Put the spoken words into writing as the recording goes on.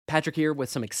Patrick here with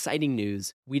some exciting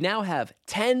news. We now have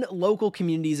 10 local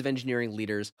communities of engineering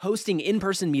leaders hosting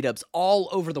in-person meetups all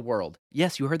over the world.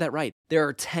 Yes, you heard that right. There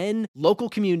are 10 local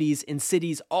communities in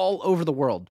cities all over the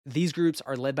world. These groups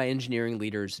are led by engineering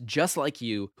leaders just like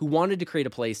you who wanted to create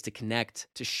a place to connect,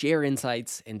 to share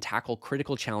insights, and tackle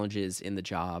critical challenges in the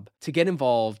job. To get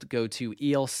involved, go to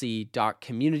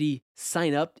elc.community.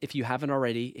 Sign up if you haven't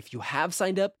already. If you have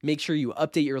signed up, make sure you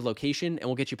update your location and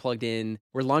we'll get you plugged in.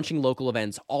 We're launching local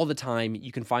events all the time.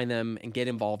 You can find them and get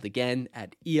involved again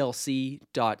at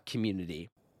elc.community.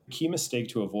 Key mistake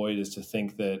to avoid is to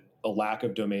think that a lack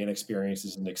of domain experience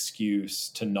is an excuse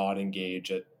to not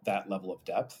engage at that level of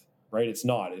depth, right? It's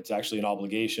not. It's actually an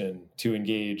obligation to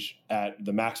engage at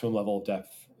the maximum level of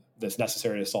depth that's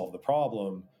necessary to solve the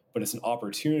problem, but it's an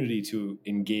opportunity to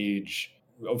engage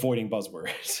avoiding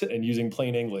buzzwords and using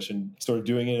plain English and sort of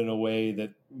doing it in a way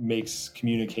that makes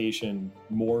communication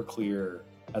more clear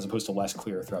as opposed to less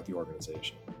clear throughout the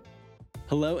organization.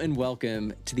 Hello and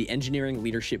welcome to the Engineering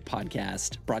Leadership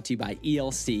Podcast, brought to you by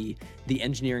ELC, the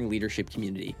engineering leadership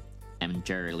community. I'm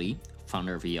Jerry Lee,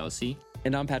 founder of ELC.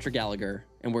 And I'm Patrick Gallagher,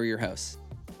 and we're your hosts.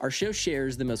 Our show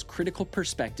shares the most critical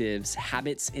perspectives,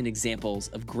 habits, and examples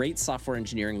of great software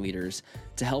engineering leaders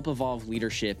to help evolve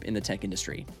leadership in the tech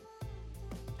industry.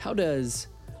 How does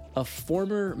a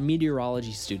former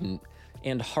meteorology student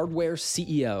and hardware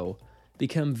CEO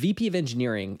become VP of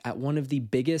engineering at one of the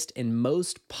biggest and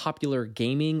most popular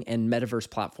gaming and metaverse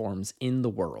platforms in the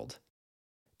world?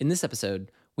 In this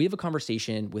episode, we have a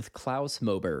conversation with Claus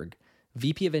Moberg,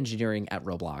 VP of engineering at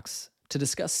Roblox, to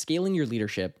discuss scaling your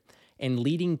leadership and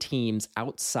leading teams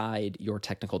outside your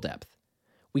technical depth.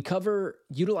 We cover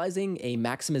utilizing a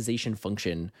maximization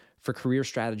function for career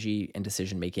strategy and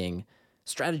decision-making,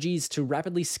 strategies to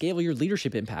rapidly scale your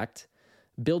leadership impact,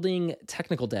 building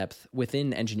technical depth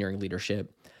within engineering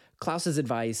leadership, Claus's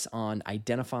advice on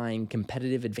identifying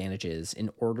competitive advantages in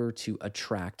order to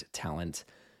attract talent,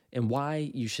 and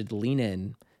why you should lean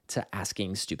in to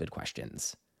asking stupid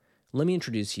questions. Let me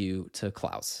introduce you to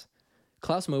Claus.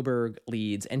 Claus Moberg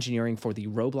leads engineering for the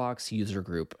Roblox user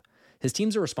group. His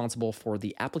teams are responsible for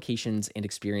the applications and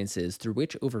experiences through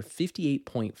which over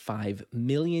 58.5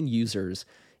 million users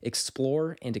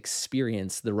explore and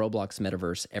experience the Roblox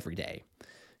metaverse every day.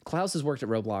 Claus has worked at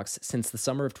Roblox since the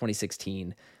summer of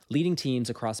 2016, leading teams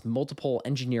across multiple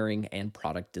engineering and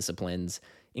product disciplines,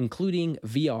 including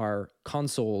VR,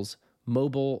 consoles,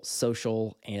 mobile,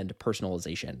 social, and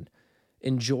personalization.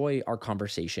 Enjoy our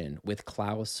conversation with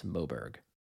Claus Moberg.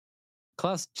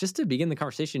 Claus, just to begin the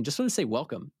conversation, just want to say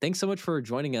welcome. Thanks so much for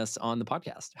joining us on the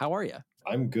podcast. How are you?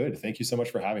 I'm good. Thank you so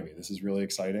much for having me. This is really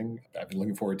exciting. I've been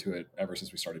looking forward to it ever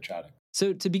since we started chatting.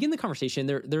 So to begin the conversation,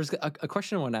 there's a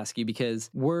question I want to ask you, because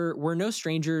we're no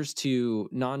strangers to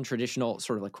non-traditional,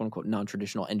 sort of like quote unquote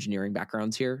non-traditional engineering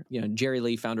backgrounds here. You know, Jerry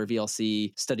Lee, founder of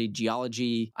VLC, studied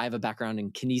geology. I have a background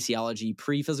in kinesiology,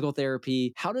 pre-physical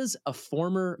therapy. How does a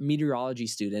former meteorology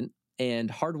student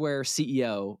and hardware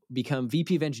CEO become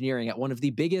VP of engineering at one of the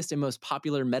biggest and most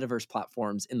popular metaverse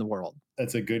platforms in the world?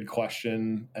 That's a good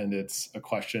question, and it's a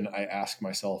question I ask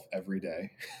myself every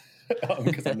day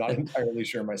because I'm not entirely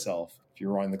sure myself. If you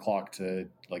rewind the clock to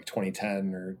like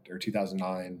 2010 or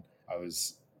 2009, I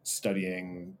was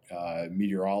studying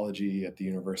meteorology at the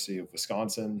University of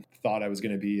Wisconsin. Thought I was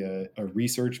going to be a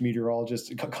research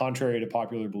meteorologist, contrary to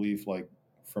popular belief, like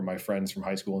from my friends from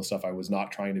high school and stuff. I was not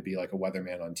trying to be like a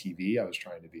weatherman on TV. I was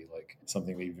trying to be like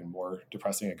something even more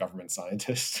depressing, a government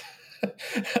scientist.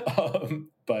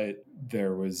 But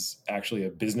there was actually a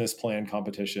business plan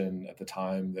competition at the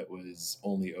time that was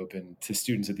only open to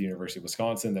students at the University of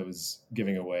Wisconsin that was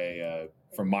giving away,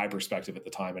 from my perspective at the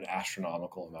time, an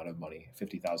astronomical amount of money,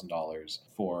 $50,000,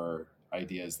 for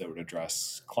ideas that would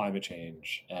address climate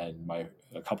change. And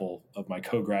a couple of my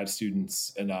co-grad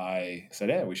students and I said,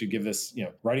 hey, we should give this,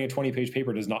 writing a 20-page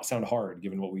paper does not sound hard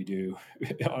given what we do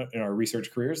in our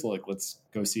research careers. Like, let's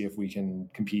go see if we can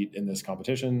compete in this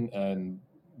competition. And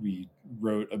we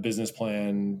wrote a business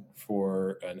plan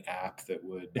for an app that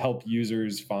would help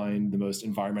users find the most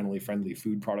environmentally friendly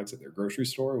food products at their grocery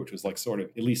store, which was like sort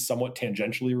of at least somewhat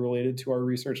tangentially related to our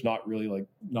research, not really like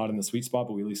not in the sweet spot,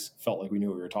 but we at least felt like we knew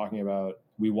what we were talking about.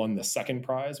 We won the second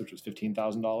prize, which was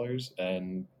 $15,000,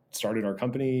 and started our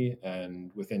company. And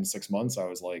within 6 months, I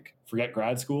was like, forget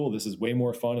grad school. This is way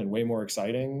more fun and way more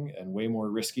exciting and way more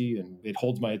risky. And it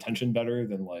holds my attention better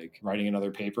than like writing another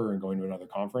paper and going to another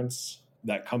conference.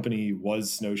 That company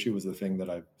was Snowshoe, was the thing that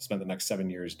I spent the next 7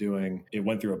 years doing. It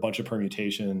went through a bunch of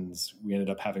permutations. We ended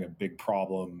up having a big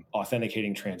problem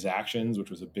authenticating transactions,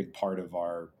 which was a big part of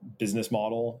our business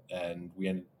model. And we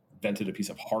invented a piece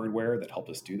of hardware that helped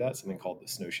us do that, something called the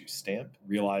Snowshoe stamp.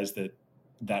 Realized that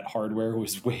that hardware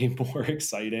was way more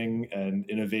exciting and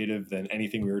innovative than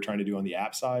anything we were trying to do on the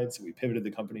app side. So we pivoted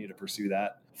the company to pursue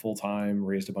that full time,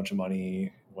 raised a bunch of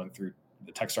money, went through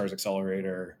the Techstars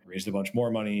Accelerator, raised a bunch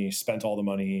more money, spent all the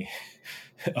money,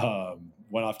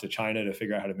 went off to China to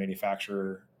figure out how to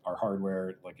manufacture our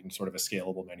hardware like in sort of a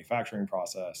scalable manufacturing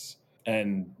process.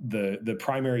 And the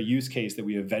primary use case that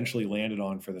we eventually landed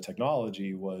on for the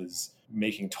technology was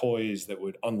making toys that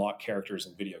would unlock characters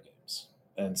in video games.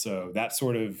 And so that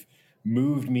sort of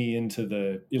moved me into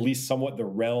at least somewhat the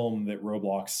realm that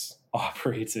Roblox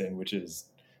operates in, which is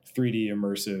 3D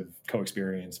immersive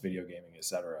co-experience, video gaming,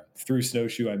 etc. Through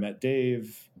Snowshoe, I met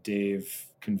Dave. Dave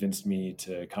convinced me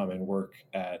to come and work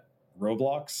at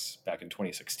Roblox back in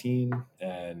 2016,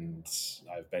 and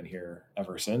I've been here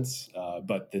ever since.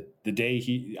 But the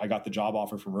day I got the job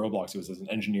offer from Roblox, it was as an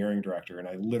engineering director, and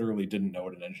I literally didn't know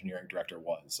what an engineering director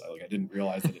was. I didn't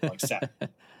realize that it like sat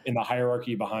in the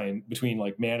hierarchy between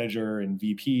like manager and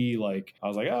VP. Like I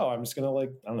was like, oh, I'm just gonna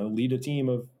like I don't know lead a team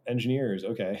of engineers.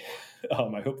 Okay,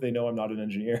 I hope they know I'm not an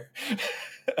engineer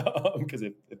because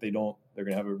if they don't, they're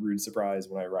gonna have a rude surprise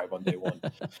when I arrive on day one.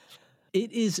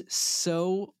 It is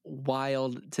so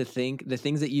wild to think the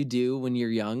things that you do when you're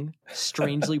young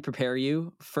strangely prepare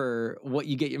you for what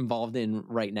you get involved in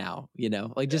right now,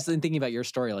 just in thinking about your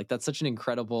story, like that's such an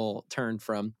incredible turn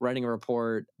from writing a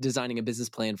report, designing a business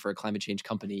plan for a climate change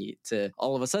company to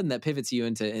all of a sudden that pivots you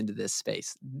into this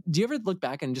space. Do you ever look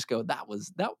back and just go, that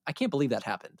I can't believe that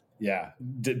happened? Yeah,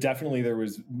 definitely. There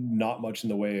was not much in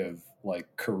the way of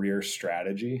like career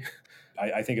strategy.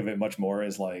 I think of it much more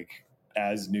as like,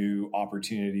 as new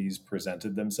opportunities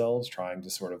presented themselves, trying to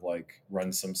sort of like run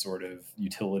some sort of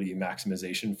utility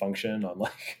maximization function on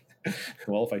like,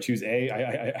 well, if I choose A,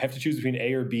 I have to choose between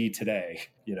A or B today.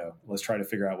 Let's try to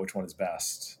figure out which one is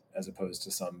best, as opposed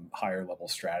to some higher level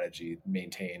strategy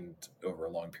maintained over a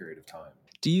long period of time.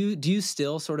 Do you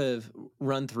still sort of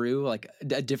run through like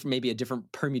a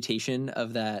different permutation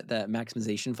of that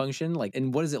maximization function? Like,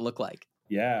 and what does it look like?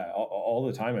 Yeah, all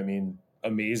the time. I mean,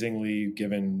 amazingly,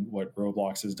 given what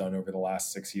Roblox has done over the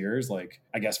last 6 years, like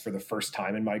I guess for the first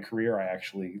time in my career, I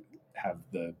actually have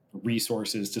the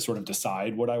resources to sort of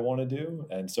decide what I want to do.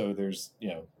 And so there's,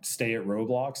 stay at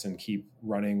Roblox and keep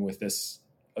running with this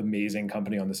amazing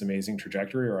company on this amazing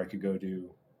trajectory, or I could go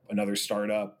do another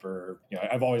startup, or,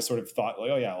 I've always sort of thought like,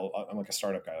 oh yeah, I'm like a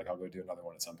startup guy. Like I'll go do another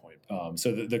one at some point.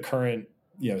 So the current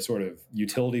sort of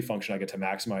utility function I get to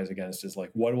maximize against is like,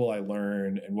 what will I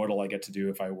learn and what will I get to do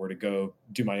if I were to go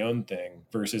do my own thing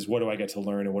versus what do I get to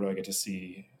learn and what do I get to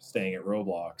see staying at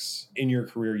Roblox. In your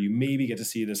career, you maybe get to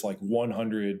see this like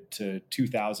 100 to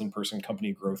 2,000 person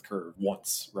company growth curve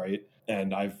once, right?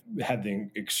 And I've had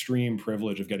the extreme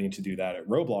privilege of getting to do that at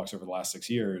Roblox over the last 6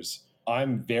 years.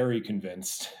 I'm very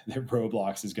convinced that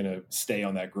Roblox is going to stay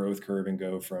on that growth curve and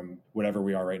go from whatever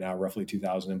we are right now, roughly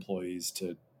 2,000 employees,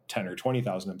 to 10 or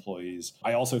 20,000 employees.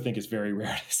 I also think it's very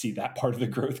rare to see that part of the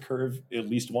growth curve at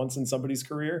least once in somebody's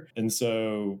career. And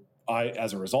so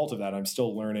as a result of that, I'm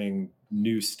still learning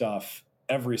new stuff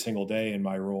every single day in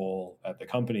my role at the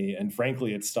company. And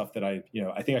frankly, it's stuff that I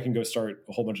think I can go start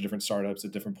a whole bunch of different startups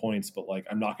at different points, but like,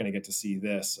 I'm not going to get to see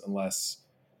this unless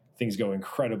things go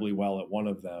incredibly well at one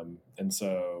of them. And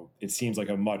so it seems like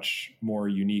a much more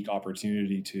unique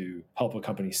opportunity to help a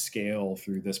company scale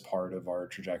through this part of our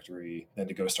trajectory than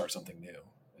to go start something new.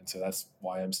 And so that's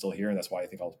why I'm still here. And that's why I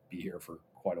think I'll be here for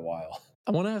quite a while.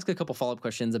 I want to ask a couple follow-up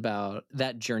questions about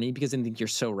that journey, because I think you're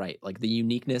so right. Like the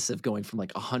uniqueness of going from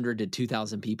like 100 to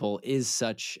 2,000 people is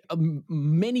such,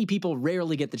 many people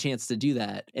rarely get the chance to do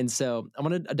that. And so I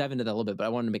want to dive into that a little bit, but I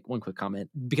wanted to make one quick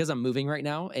comment. Because I'm moving right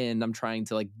now and I'm trying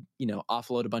to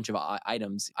offload a bunch of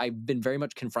items, I've been very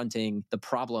much confronting the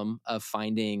problem of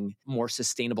finding more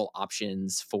sustainable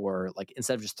options for like,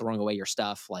 instead of just throwing away your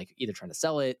stuff, like either trying to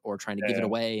sell it or trying to give it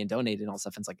away and donate it and all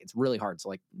stuff. And it's like, it's really hard. So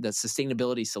like the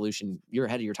sustainability solution, you're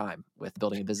ahead of your time with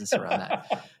building a business around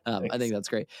that. I think that's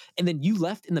great. And then you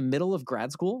left in the middle of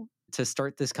grad school to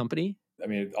start this company. I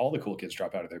mean, all the cool kids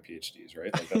drop out of their PhDs,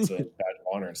 right? Like that's a badge of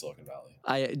honor in Silicon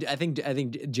Valley. I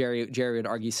think Jerry would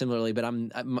argue similarly, but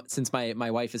since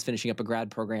my wife is finishing up a grad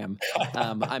program,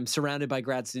 I'm surrounded by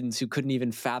grad students who couldn't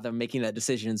even fathom making that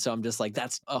decision. So I'm just like,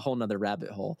 that's a whole nother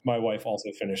rabbit hole. My wife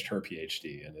also finished her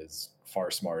PhD and is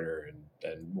far smarter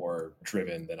and more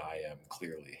driven than I am,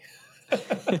 clearly.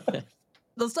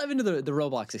 Let's dive into the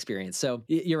Roblox experience. So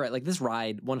you're right, like this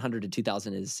ride 100 to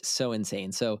 2,000 is so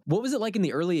insane. So what was it like in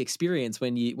the early experience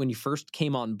when you first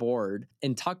came on board?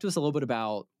 And talk to us a little bit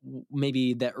about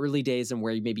maybe the early days and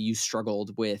where maybe you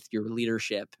struggled with your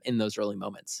leadership in those early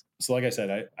moments. So like I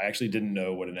said, I actually didn't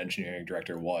know what an engineering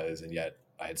director was, and yet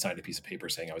I had signed a piece of paper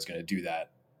saying I was going to do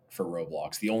that for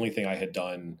Roblox. The only thing I had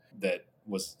done that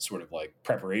was sort of like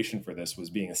preparation for this was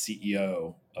being a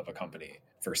CEO of a company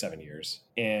for 7 years.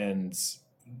 And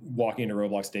walking into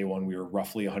Roblox day one, we were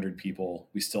roughly 100 people.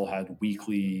 We still had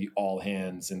weekly all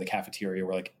hands in the cafeteria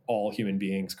where like all human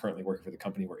beings currently working for the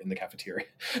company were in the cafeteria,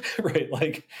 right?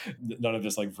 Like none of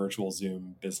this like virtual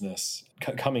Zoom business.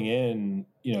 Coming in,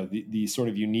 the sort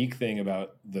of unique thing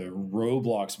about the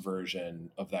Roblox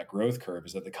version of that growth curve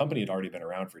is that the company had already been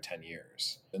around for 10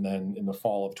 years. And then in the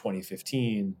fall of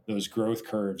 2015, those growth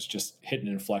curves just hit an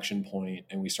inflection point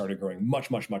and we started growing much,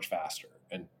 much, much faster.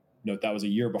 And note that was a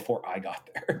year before I got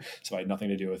there, so I had nothing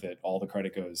to do with it. All the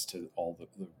credit goes to all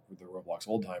the Roblox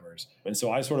old timers. And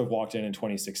so I sort of walked in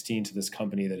 2016 to this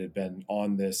company that had been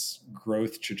on this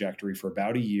growth trajectory for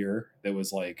about a year that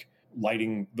was like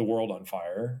lighting the world on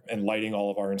fire and lighting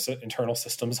all of our internal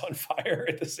systems on fire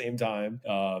at the same time.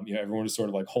 Everyone was sort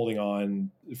of like holding on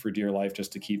for dear life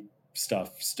just to keep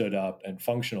stuff stood up and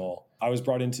functional. I was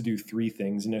brought in to do three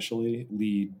things initially: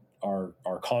 lead our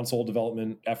console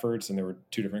development efforts, and there were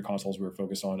two different consoles we were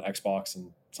focused on, Xbox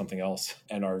and something else,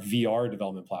 and our VR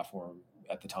development platform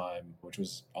at the time, which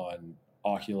was on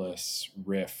Oculus,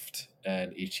 Rift,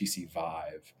 and HTC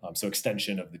Vive. So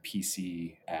extension of the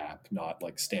PC app, not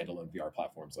like standalone VR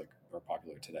platforms like are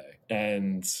popular today.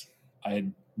 And I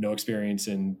had no experience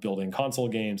in building console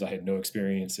games. I had no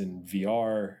experience in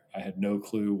VR. I had no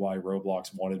clue why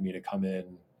Roblox wanted me to come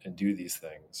in and do these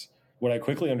things. What I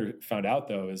quickly found out,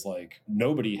 though, is like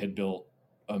nobody had built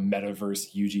a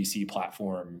metaverse UGC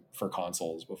platform for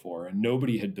consoles before, and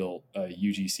nobody had built a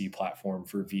UGC platform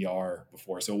for VR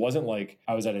before. So it wasn't like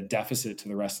I was at a deficit to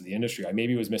the rest of the industry. I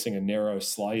maybe was missing a narrow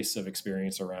slice of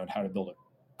experience around how to build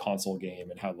a console game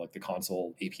and how like the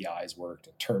console APIs worked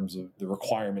in terms of the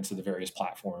requirements of the various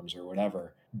platforms or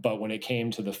whatever. But when it came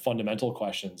to the fundamental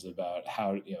questions about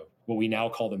how, what we now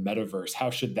call the metaverse, how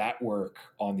should that work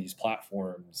on these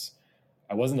platforms?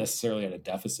 I wasn't necessarily at a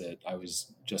deficit. I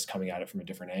was just coming at it from a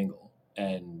different angle.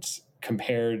 And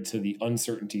compared to the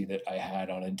uncertainty that I had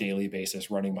on a daily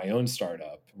basis running my own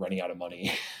startup, running out of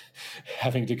money,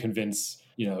 having to convince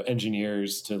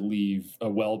engineers to leave a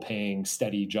well-paying,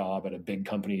 steady job at a big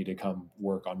company to come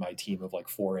work on my team of like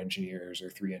 4 engineers or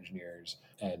 3 engineers,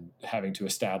 and having to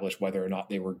establish whether or not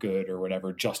they were good or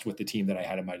whatever just with the team that I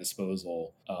had at my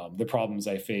disposal. The problems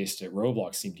I faced at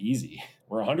Roblox seemed easy.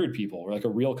 We're 100 people. We're like a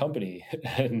real company.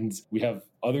 And we have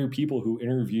other people who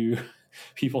interview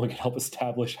people and can help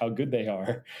establish how good they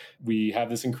are. We have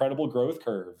this incredible growth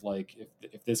curve. Like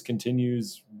if this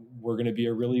continues, we're going to be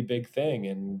a really big thing.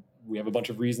 And we have a bunch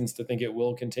of reasons to think it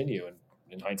will continue. And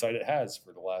in hindsight, it has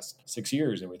for the last 6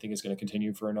 years. And we think it's going to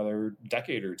continue for another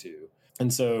decade or two.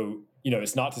 And so,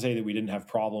 it's not to say that we didn't have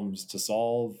problems to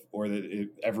solve or that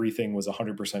everything was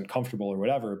 100% comfortable or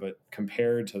whatever, but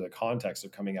compared to the context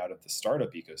of coming out of the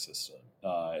startup ecosystem,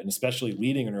 and especially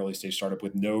leading an early stage startup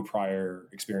with no prior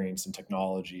experience in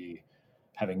technology,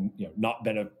 having not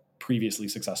been a previously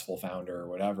successful founder or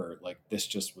whatever, like this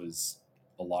just was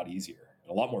a lot easier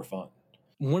and a lot more fun.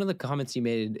 One of the comments you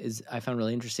made is I found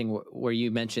really interesting, where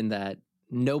you mentioned that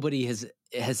nobody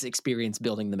has experienced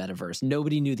building the metaverse.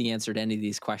 Nobody knew the answer to any of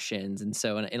these questions. And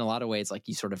so in a lot of ways, like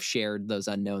you sort of shared those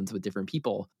unknowns with different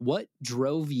people. What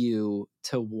drove you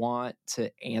to want to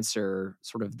answer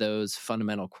sort of those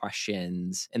fundamental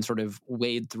questions and sort of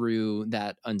wade through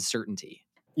that uncertainty?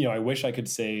 I wish I could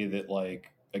say that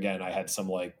again, I had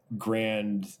some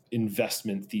grand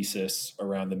investment thesis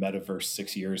around the metaverse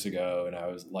 6 years ago. And I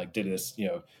was did this,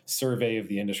 survey of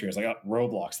the industry. I was like, oh,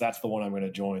 Roblox, that's the one I'm going to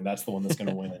join. That's the one that's going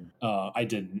to win. I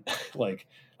didn't.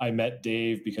 I met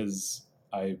Dave because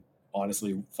I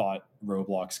honestly thought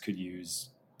Roblox could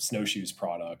use Snowshoe's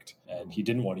product. And he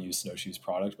didn't want to use Snowshoe's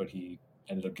product, but he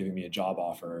ended up giving me a job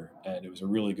offer, and it was a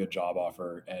really good job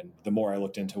offer. And the more I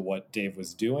looked into what Dave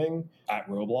was doing at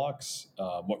Roblox,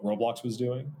 what Roblox was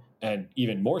doing, and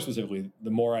even more specifically,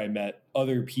 the more I met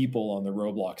other people on the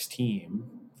Roblox team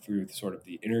through sort of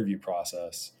the interview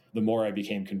process, the more I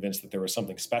became convinced that there was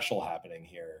something special happening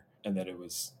here and that it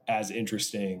was as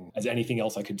interesting as anything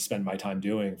else I could spend my time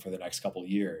doing for the next couple of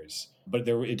years. But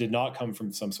it did not come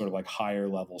from some sort of higher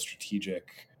level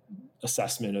strategic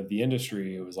assessment of the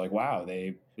industry. It was like, wow,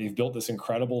 they've built this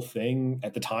incredible thing.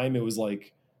 At the time, it was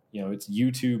it's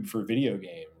YouTube for video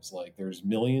games. There's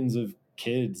millions of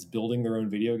kids building their own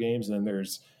video games, and then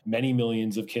there's many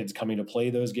millions of kids coming to play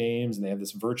those games, and they have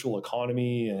this virtual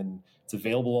economy, and it's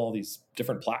available on all these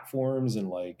different platforms. And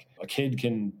a kid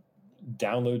can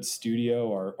download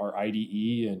Studio, our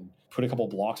IDE, and put a couple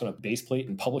blocks on a base plate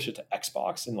and publish it to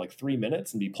Xbox in 3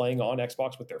 minutes and be playing on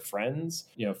Xbox with their friends,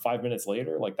 5 minutes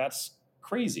later. That's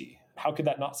crazy. how could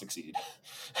that not succeed?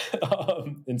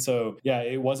 And so, yeah,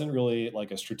 it wasn't really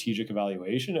like a strategic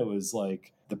evaluation. It was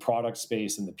like the product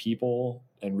space and the people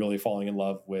and really falling in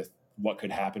love with what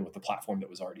could happen with the platform that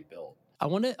was already built. I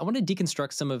want to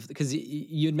deconstruct some of, because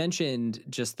you had mentioned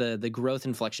just the growth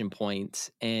inflection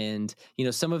point and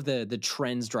some of the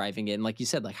trends driving it, and like you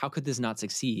said, like how could this not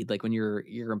succeed? Like when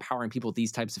you're empowering people with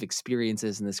these types of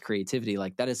experiences and this creativity,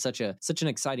 like that is such an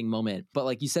exciting moment. But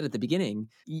like you said at the beginning,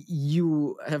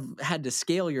 you have had to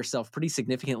scale yourself pretty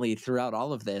significantly throughout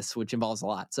all of this, which involves a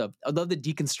lot. So I'd love to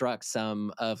deconstruct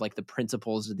some of like the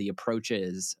principles or the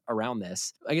approaches around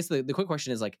this. I guess the quick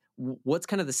question is like, what's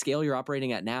kind of the scale you're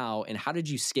operating at now, and how did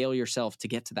you scale yourself to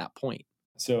get to that point?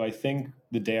 So I think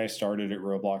the day I started at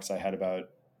Roblox,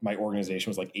 my organization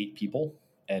was like 8 people.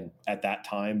 And at that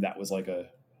time, that was like a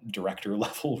director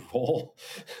level role.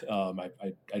 I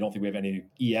don't think we have any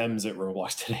EMs at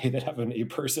Roblox today that have an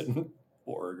 8-person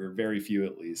org, or very few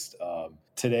at least.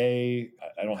 Today,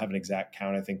 I don't have an exact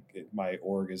count. I think my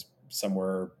org is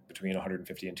somewhere between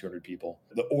 150 and 200 people.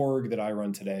 The org that I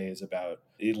run today is about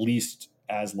at least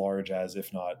as large as,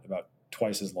 if not about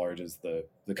twice as large as the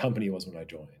company was when I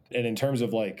joined. And in terms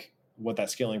of like what that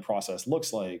scaling process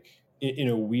looks like, in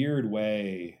a weird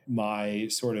way, my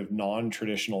sort of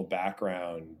non-traditional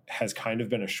background has kind of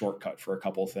been a shortcut for a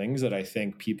couple of things that I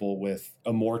think people with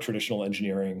a more traditional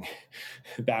engineering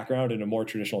background and a more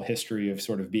traditional history of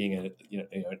sort of being an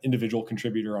individual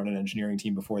contributor on an engineering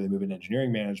team before they move into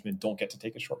engineering management don't get to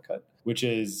take a shortcut, which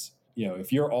is,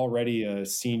 if you're already a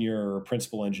senior or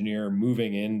principal engineer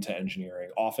moving into engineering,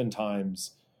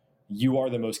 oftentimes you are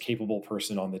the most capable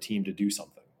person on the team to do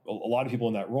something. A lot of people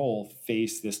in that role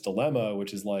face this dilemma,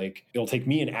 which is like, it'll take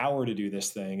me an hour to do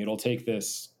this thing. It'll take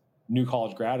this new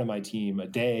college grad on my team a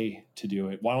day to do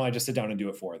it. Why don't I just sit down and do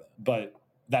it for them? But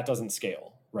that doesn't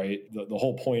scale, right? The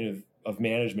whole point of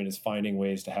management is finding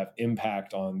ways to have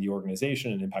impact on the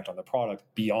organization and impact on the product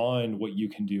beyond what you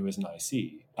can do as an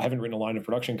IC. I haven't written a line of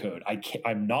production code.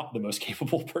 I'm not the most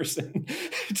capable person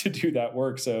to do that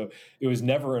work. So it was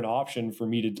never an option for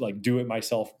me to like do it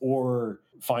myself or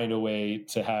find a way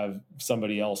to have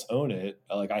somebody else own it.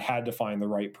 Like I had to find the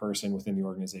right person within the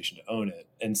organization to own it.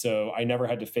 And so I never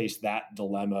had to face that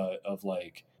dilemma of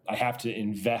like, I have to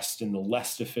invest in the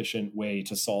less efficient way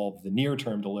to solve the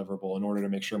near-term deliverable in order to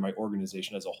make sure my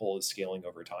organization as a whole is scaling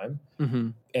over time. Mm-hmm.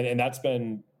 And that's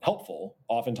been helpful.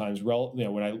 Oftentimes,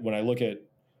 when I look at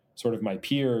sort of my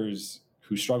peers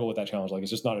who struggle with that challenge, like it's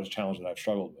just not a challenge that I've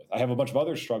struggled with. I have a bunch of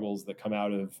other struggles that come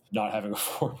out of not having a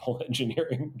formal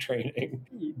engineering training,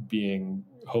 being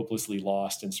hopelessly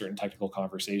lost in certain technical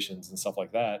conversations and stuff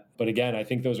like that. But again, I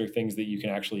think those are things that you can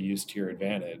actually use to your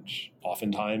advantage.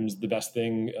 Oftentimes, the best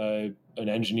thing an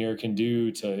engineer can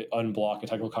do to unblock a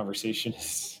technical conversation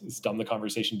is dumb the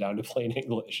conversation down to plain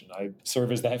English. And I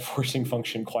serve as that forcing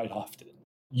function quite often.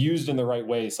 Used in the right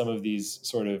way, some of these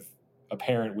sort of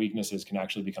apparent weaknesses can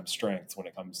actually become strengths when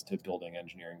it comes to building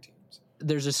engineering teams.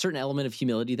 There's a certain element of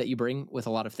humility that you bring with a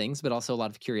lot of things, but also a lot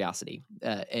of curiosity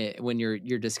when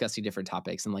you're discussing different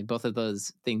topics, and like both of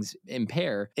those things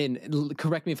impair. And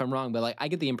correct me if I'm wrong, but like I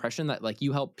get the impression that like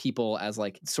you help people as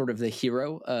like sort of the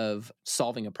hero of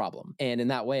solving a problem, and in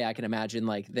that way, I can imagine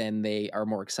like then they are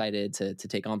more excited to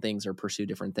take on things or pursue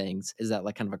different things. Is that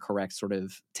like kind of a correct sort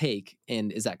of take,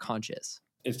 and is that conscious?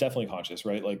 It's definitely conscious,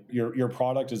 right? Like your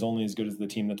product is only as good as the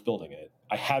team that's building it.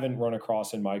 I haven't run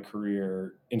across in my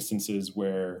career instances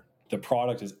where the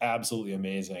product is absolutely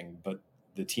amazing, but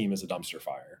the team is a dumpster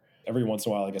fire. Every once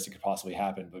in a while, I guess it could possibly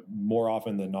happen, but more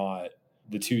often than not,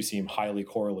 the two seem highly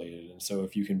correlated. And so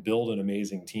if you can build an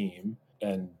amazing team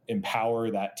and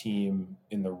empower that team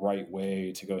in the right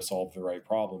way to go solve the right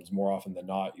problems, more often than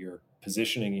not, you're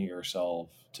positioning yourself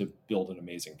to build an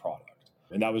amazing product.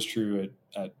 And that was true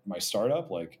at my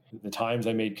startup. Like the times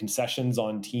I made concessions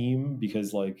on team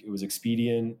because like it was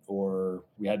expedient or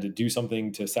we had to do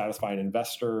something to satisfy an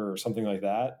investor or something like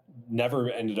that, never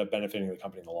ended up benefiting the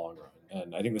company in the long run.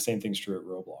 And I think the same thing's true at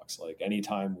Roblox. Like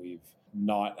anytime we've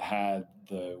not had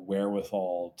the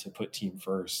wherewithal to put team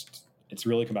first, it's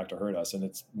really come back to hurt us. And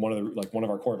it's one of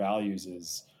our core values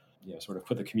is, sort of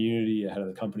put the community ahead of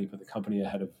the company, put the company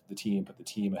ahead of the team, put the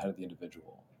team ahead of the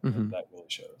individual. Mm-hmm. And that really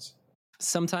shows.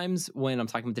 Sometimes when I'm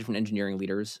talking with different engineering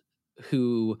leaders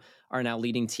who are now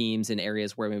leading teams in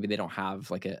areas where maybe they don't have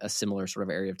like a similar sort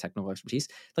of area of technical expertise,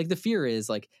 like the fear is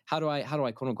like, how do I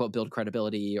quote unquote build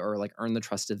credibility or like earn the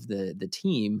trust of the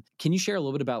team? Can you share a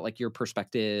little bit about like your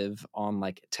perspective on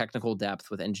like technical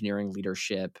depth with engineering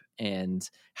leadership and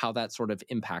how that sort of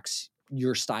impacts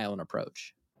your style and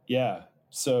approach? Yeah.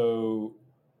 So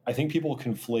I think people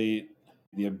conflate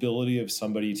the ability of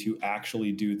somebody to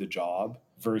actually do the job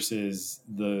versus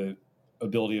the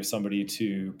ability of somebody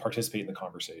to participate in the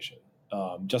conversation.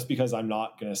 Just because I'm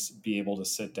not going to be able to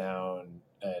sit down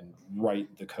and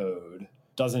write the code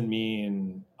doesn't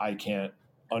mean I can't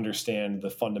understand the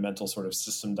fundamental sort of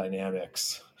system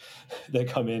dynamics that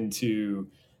come into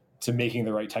making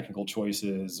the right technical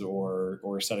choices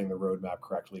or setting the roadmap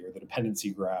correctly or the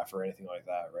dependency graph or anything like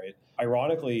that, right?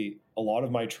 Ironically, a lot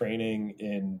of my training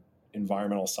in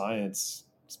environmental science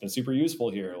has been super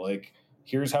useful here. Like,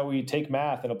 here's how we take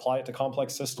math and apply it to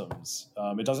complex systems.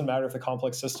 It doesn't matter if the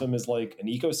complex system is like an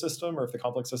ecosystem or if the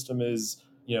complex system is,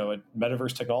 a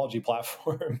metaverse technology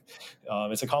platform.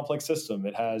 It's a complex system.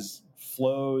 It has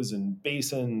flows and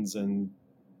basins and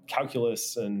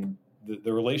calculus, and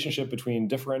the relationship between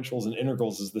differentials and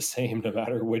integrals is the same no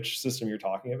matter which system you're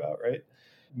talking about, right?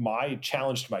 My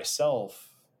challenge to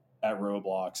myself at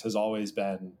Roblox has always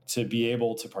been to be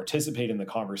able to participate in the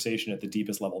conversation at the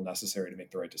deepest level necessary to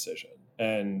make the right decision.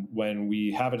 And when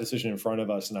we have a decision in front of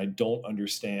us and I don't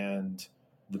understand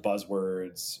the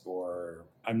buzzwords or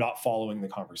I'm not following the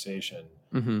conversation,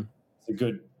 it's a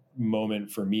good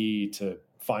moment for me to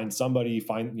find somebody,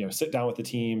 sit down with the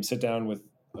team, sit down with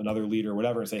another leader,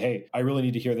 whatever, and say, hey, I really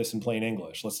need to hear this in plain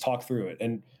English. Let's talk through it.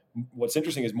 And what's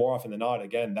interesting is more often than not,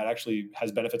 again, that actually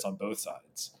has benefits on both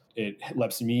sides. It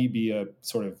lets me be a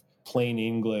sort of plain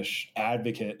English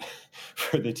advocate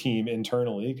for the team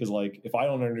internally. Because if I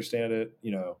don't understand it,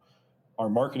 our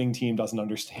marketing team doesn't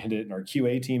understand it and our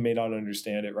QA team may not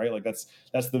understand it, right? That's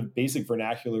the basic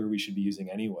vernacular we should be using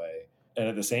anyway. And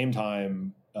at the same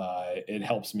time, it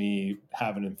helps me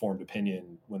have an informed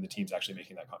opinion when the team's actually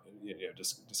making that,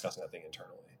 discussing that thing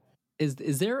internally.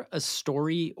 Is there a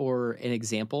story or an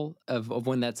example of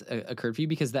when that's occurred for you?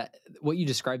 Because what you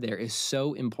described there is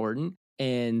so important.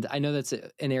 And I know that's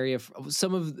an area of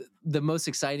some of the most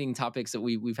exciting topics that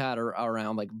we've had are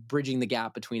around bridging the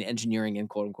gap between engineering and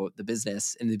quote unquote the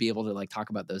business, and to be able to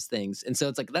talk about those things. And so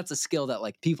it's that's a skill that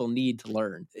people need to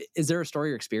learn. Is there a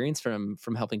story or experience from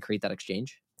helping create that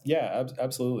exchange? Yeah,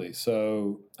 absolutely.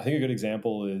 So I think a good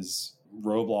example is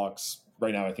Roblox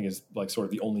right now, I think, is sort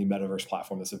of the only metaverse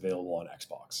platform that's available on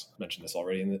Xbox. I mentioned this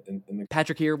already in the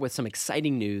Patrick here with some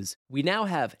exciting news. We now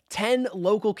have 10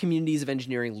 local communities of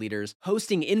engineering leaders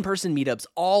hosting in-person meetups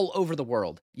all over the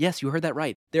world. Yes, you heard that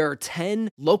right. There are 10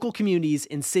 local communities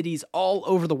in cities all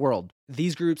over the world.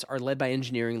 These groups are led by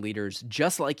engineering leaders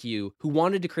just like you who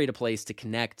wanted to create a place to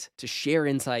connect, to share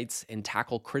insights, and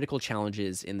tackle critical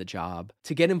challenges in the job.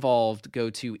 To get involved, go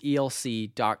to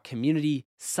elc.community.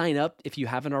 Sign up if you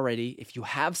haven't already. If you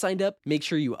have signed up, make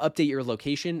sure you update your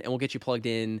location and we'll get you plugged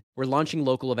in. We're launching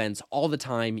local events all the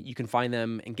time. You can find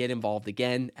them and get involved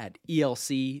again at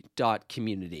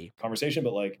elc.community. Conversation,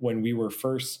 but when we were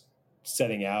first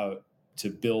setting out to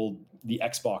build the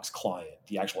Xbox client,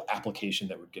 the actual application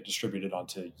that would get distributed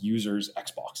onto users'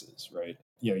 Xboxes, right?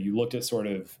 You looked at sort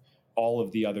of all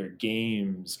of the other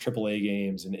games, AAA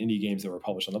games and indie games that were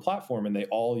published on the platform, and they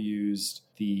all used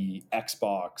the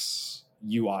Xbox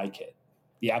UI kit.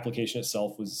 The application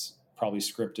itself was probably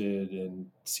scripted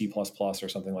in C++ or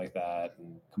something like that,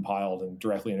 and compiled and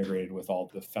directly integrated with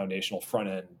all the foundational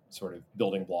front-end sort of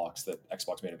building blocks that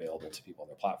Xbox made available to people on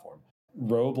their platform.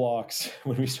 Roblox,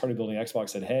 when we started building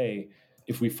Xbox, said, hey,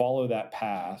 if we follow that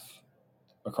path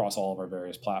across all of our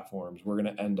various platforms, we're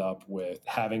going to end up with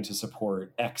having to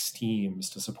support X teams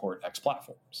to support X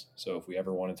platforms. So if we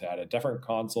ever wanted to add a different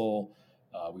console,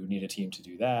 we would need a team to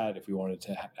do that. If we wanted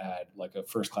to add a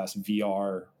first-class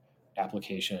VR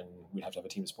application, we'd have to have a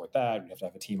team to support that. We'd have to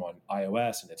have a team on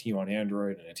iOS and a team on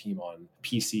Android and a team on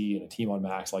PC and a team on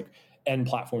Macs. N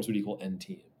platforms would equal N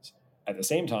teams. At the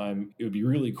same time, it would be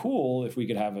really cool if we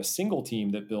could have a single team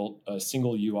that built a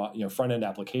single UI, front-end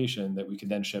application that we could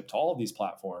then ship to all of these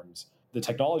platforms. The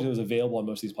technology that was available on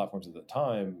most of these platforms at the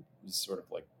time was sort of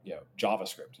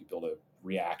JavaScript. You build a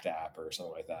React app or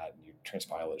something like that, and you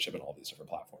transpile it and ship it on all these different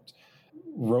platforms.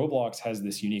 Roblox has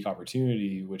this unique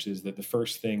opportunity, which is that the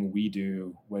first thing we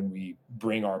do when we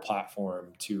bring our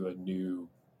platform to a new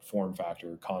form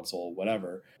factor, console,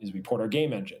 whatever, is we port our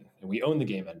game engine, and we own the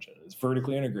game engine. It's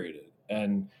vertically integrated.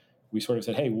 And we sort of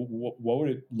said, hey, what would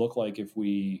it look like if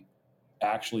we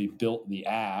actually built the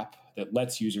app that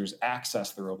lets users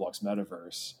access the Roblox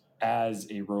metaverse as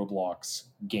a Roblox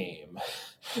game,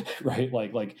 right?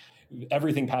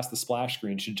 Everything past the splash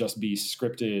screen should just be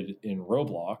scripted in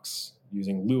Roblox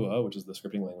using Lua, which is the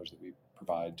scripting language that we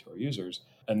provide to our users.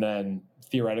 And then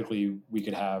theoretically, we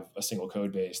could have a single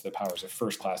code base that powers a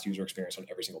first-class user experience on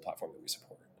every single platform that we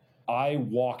support. I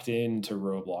walked into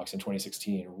Roblox in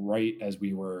 2016 right as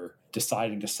we were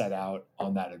deciding to set out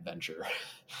on that adventure.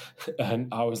 And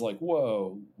I was like,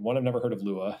 whoa, one, I've never heard of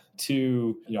Lua.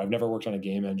 Two, I've never worked on a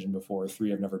game engine before.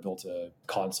 Three, I've never built a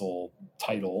console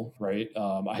title, right?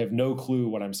 I have no clue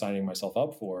what I'm signing myself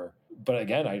up for. But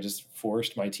again, I just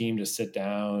forced my team to sit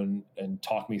down and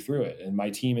talk me through it. And my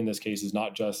team in this case is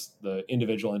not just the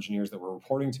individual engineers that were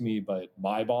reporting to me, but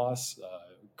my boss,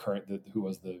 who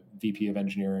was the VP of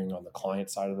engineering on the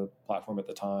client side of the platform at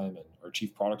the time, and our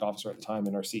chief product officer at the time,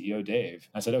 and our CEO, Dave.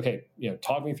 I said, okay,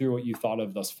 talk me through what you thought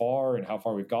of thus far and how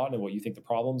far we've gotten and what you think the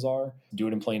problems are. Do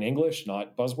it in plain English,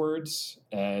 not buzzwords.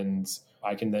 And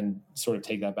I can then sort of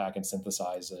take that back and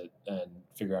synthesize it and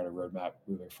figure out a roadmap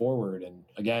moving forward. And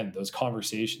again, those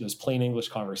plain English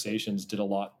conversations did a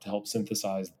lot to help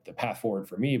synthesize the path forward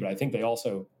for me, but I think they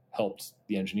also helped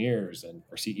the engineers and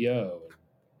our CEO and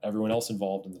everyone else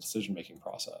involved in the decision-making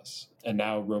process. And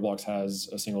now Roblox has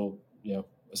a single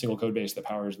code base that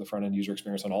powers the front-end user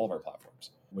experience on all of our platforms,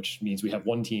 which means we have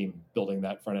one team building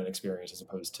that front-end experience as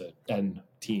opposed to N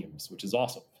teams, which is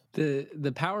awesome.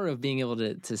 The power of being able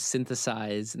to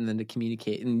synthesize and then to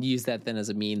communicate and use that then as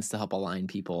a means to help align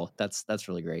people, that's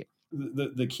really great.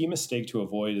 The key mistake to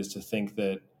avoid is to think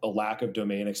that a lack of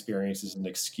domain experience is an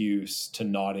excuse to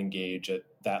not engage at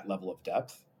that level of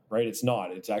depth. Right? It's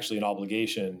not. It's actually an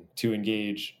obligation to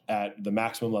engage at the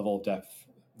maximum level of depth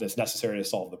that's necessary to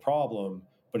solve the problem,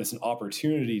 but it's an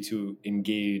opportunity to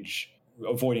engage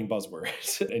avoiding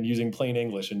buzzwords and using plain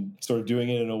English and sort of doing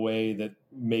it in a way that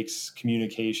makes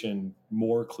communication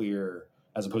more clear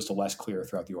as opposed to less clear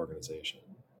throughout the organization.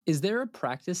 Is there a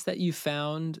practice that you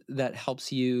found that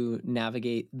helps you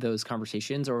navigate those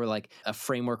conversations, or like a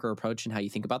framework or approach in how you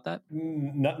think about that?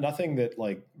 Nothing that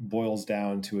like boils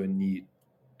down to a neat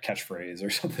catchphrase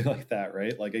or something like that,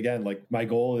 right? Like, again, like my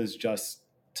goal is just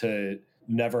to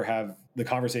never have the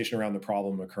conversation around the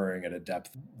problem occurring at a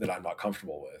depth that I'm not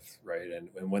comfortable with, right?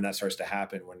 And when that starts to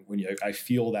happen, I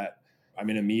feel that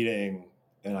I'm in a meeting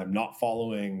and I'm not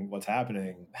following what's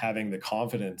happening, having the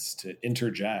confidence to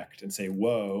interject and say,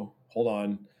 whoa, hold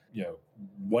on,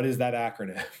 what is that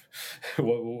acronym?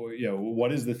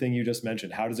 What is the thing you just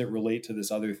mentioned? How does it relate to this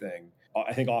other thing?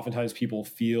 I think oftentimes people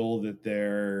feel that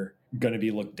they're going to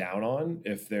be looked down on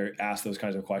if they're asked those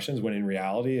kinds of questions, when in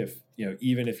reality,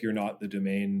 even if you're not the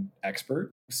domain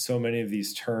expert, so many of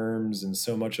these terms and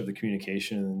so much of the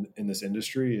communication in this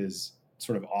industry is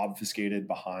sort of obfuscated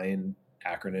behind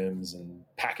acronyms and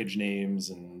package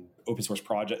names and open source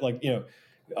project.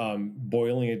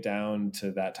 Boiling it down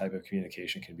to that type of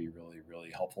communication can be really,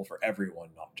 really helpful for everyone,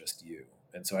 not just you.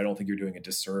 And so I don't think you're doing a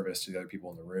disservice to the other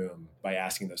people in the room by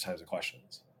asking those types of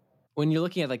questions. When you're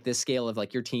looking at like this scale of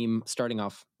like your team starting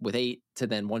off with 8 to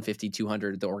then 150,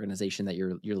 200, the organization that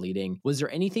you're leading, was there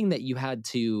anything that you had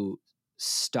to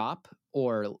stop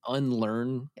or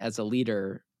unlearn as a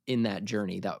leader in that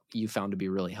journey that you found to be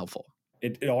really helpful?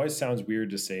 It always sounds weird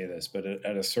to say this, but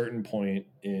at a certain point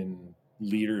in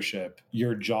leadership,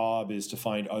 your job is to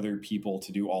find other people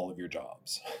to do all of your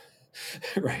jobs.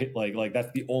 Right? Like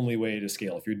that's the only way to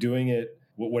scale. If you're doing it,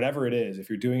 whatever it is, if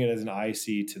you're doing it as an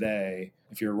IC today,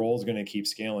 if your role is going to keep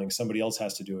scaling, somebody else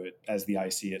has to do it as the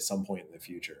IC at some point in the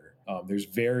future. There's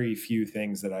very few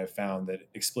things that I've found that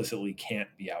explicitly can't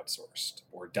be outsourced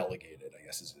or delegated, I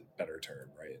guess is a better term,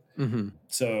 right? Mm-hmm.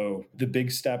 So the big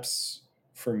steps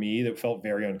for me that felt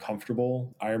very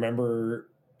uncomfortable, I remember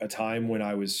a time when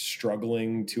I was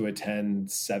struggling to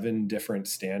attend 7 different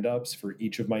stand-ups for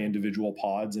each of my individual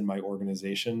pods in my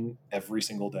organization every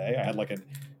single day. I had like an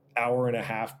hour and a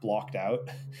half blocked out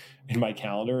in my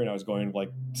calendar, and I was going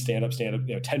like stand up,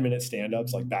 10-minute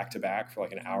stand-ups like back to back for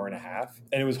like an hour and a half.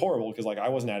 And it was horrible because like I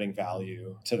wasn't adding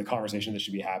value to the conversation that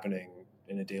should be happening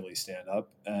in a daily stand-up,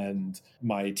 and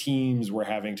my teams were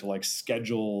having to like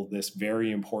schedule this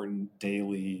very important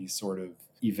daily sort of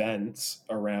events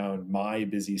around my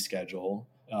busy schedule.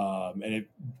 And it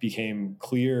became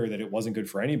clear that it wasn't good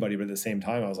for anybody. But at the same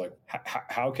time, I was like,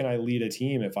 how can I lead a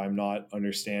team if I'm not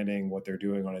understanding what they're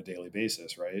doing on a daily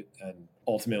basis, right? And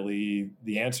ultimately,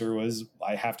 the answer was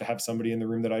I have to have somebody in the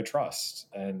room that I trust,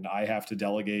 and I have to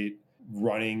delegate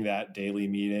running that daily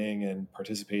meeting and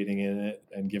participating in it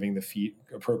and giving the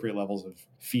appropriate levels of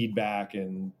feedback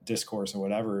and discourse and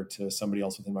whatever to somebody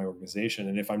else within my organization.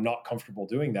 And if I'm not comfortable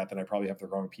doing that, then I probably have the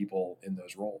wrong people in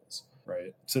those roles,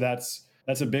 right? So that's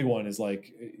a big one, is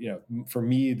like, for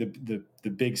me, the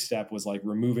big step was like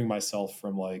removing myself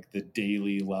from like the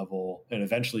daily level and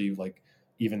eventually like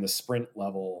even the sprint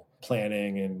level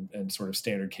planning and sort of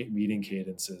standard meeting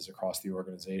cadences across the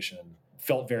organization.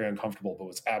 Felt very uncomfortable, but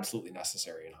was absolutely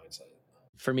necessary in hindsight.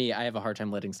 For me, I have a hard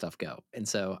time letting stuff go. And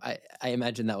so I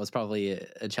imagine that was probably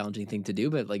a challenging thing to do.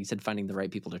 But like you said, finding the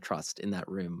right people to trust in that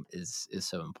room is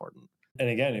so important. And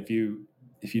again, if you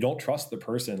don't trust the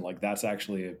person, like that's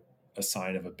actually a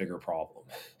sign of a bigger problem.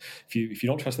 If you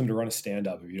don't trust them to run a stand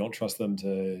up, if you don't trust them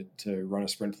to run a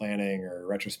sprint planning or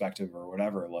retrospective or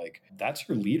whatever, like that's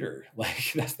your leader.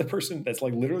 Like that's the person that's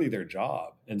like literally their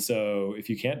job. And so if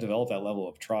you can't develop that level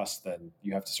of trust, then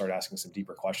you have to start asking some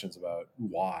deeper questions about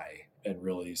why and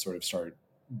really sort of start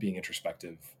being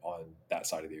introspective on that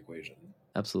side of the equation.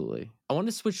 Absolutely. I want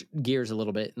to switch gears a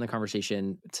little bit in the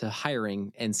conversation to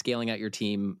hiring and scaling out your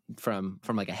team from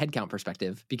like a headcount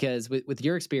perspective, because with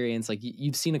your experience, like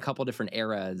you've seen a couple different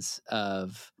eras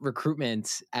of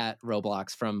recruitment at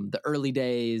Roblox, from the early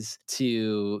days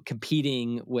to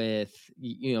competing with,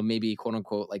 maybe quote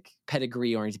unquote, like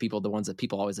pedigree oriented people, the ones that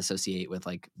people always associate with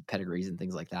like pedigrees and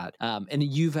things like that. And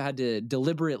you've had to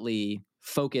deliberately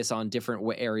focus on different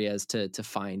areas to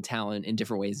find talent in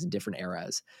different ways in different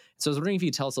eras. So I was wondering if you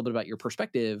could tell us a little bit about your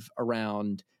perspective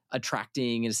around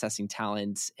attracting and assessing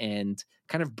talent and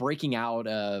kind of breaking out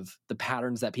of the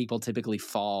patterns that people typically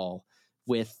fall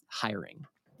with hiring.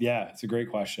 Yeah, it's a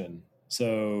great question.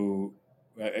 So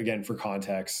again, for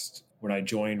context, when I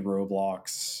joined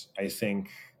Roblox, I think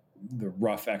the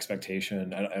rough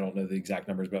expectation, I don't know the exact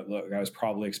numbers, but look, I was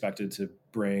probably expected to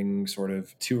bring sort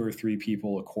of 2 or 3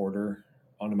 people a quarter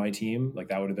onto my team. Like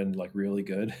that would have been like really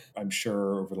good. I'm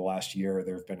sure over the last year,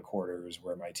 there have been quarters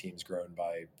where my team's grown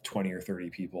by 20 or 30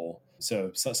 people.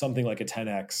 So something like a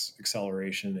 10x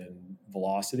acceleration in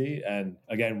velocity. And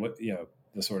again,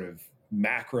 the sort of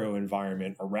macro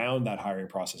environment around that hiring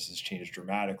process has changed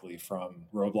dramatically, from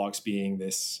Roblox being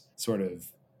this sort of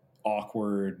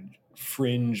awkward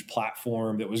fringe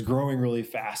platform that was growing really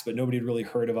fast, but nobody had really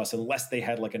heard of us unless they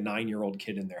had like a 9-year-old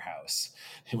kid in their house,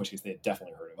 in which case they had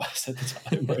definitely heard of us at the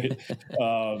time, right?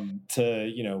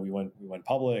 We went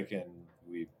public, and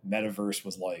metaverse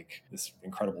was like this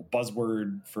incredible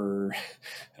buzzword for,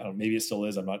 I don't know, maybe it still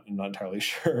is. I'm not entirely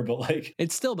sure, but like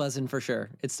it's still buzzing for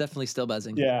sure. It's definitely still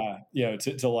buzzing. Yeah.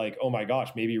 To like, oh my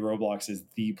gosh, maybe Roblox is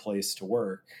the place to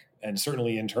work. And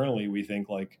certainly internally, we think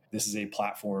like this is a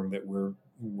platform that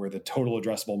where the total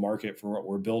addressable market for what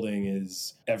we're building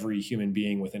is every human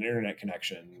being with an internet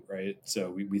connection, right?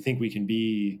 So we think we can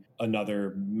be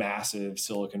another massive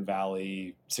Silicon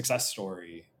Valley success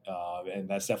story. And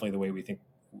that's definitely the way we think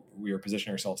we are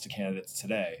positioning ourselves to candidates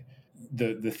today.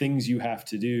 The things you have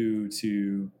to do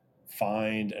to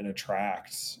find and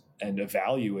attract and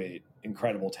evaluate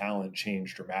incredible talent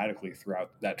change dramatically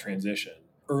throughout that transition.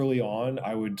 Early on,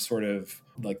 I would sort of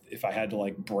like, if I had to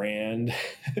like brand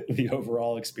the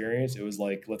overall experience, it was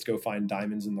like, let's go find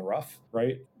diamonds in the rough,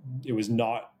 right? It was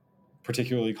not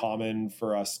particularly common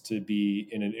for us to be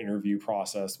in an interview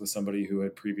process with somebody who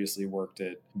had previously worked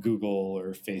at Google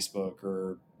or Facebook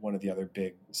or one of the other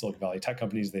big Silicon Valley tech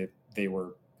companies. They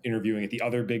were interviewing at the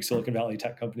other big Silicon Valley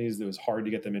tech companies. It was hard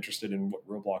to get them interested in what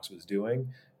Roblox was doing.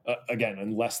 Again,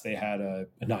 unless they had a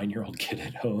 9-year-old kid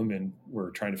at home and were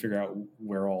trying to figure out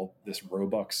where all this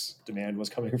Robux demand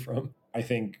was coming from. I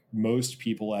think most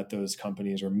people at those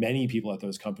companies, or many people at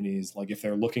those companies, like if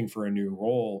they're looking for a new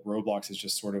role, Roblox is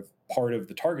just sort of part of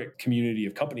the target community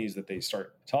of companies that they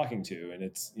start talking to. And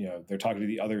it's, they're talking to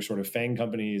the other sort of FANG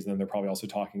companies, and then they're probably also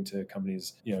talking to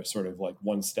companies, sort of like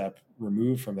one step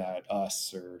removed from that,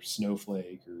 us or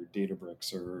Snowflake or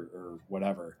Databricks or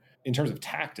whatever. In terms of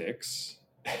tactics,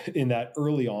 in that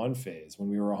early on phase, when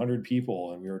we were 100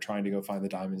 people and we were trying to go find the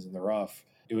diamonds in the rough,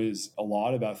 it was a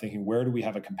lot about thinking, where do we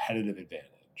have a competitive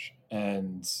advantage?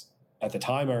 And at the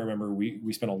time, I remember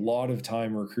we spent a lot of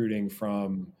time recruiting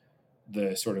from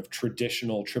the sort of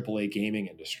traditional AAA gaming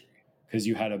industry, because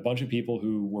you had a bunch of people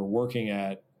who were working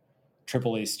at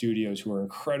AAA studios who were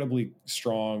incredibly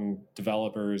strong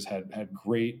developers, had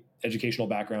great educational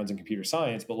backgrounds in computer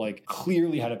science, but like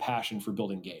clearly had a passion for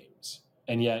building games.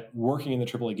 And yet working in the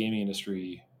AAA gaming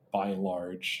industry, by and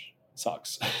large,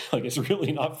 sucks. Like it's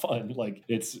really not fun. Like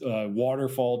it's a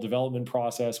waterfall development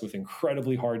process with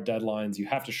incredibly hard deadlines. You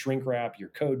have to shrink wrap your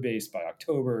code base by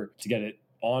October to get it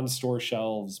on store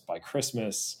shelves by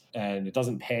Christmas. And it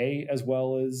doesn't pay as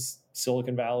well as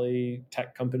Silicon Valley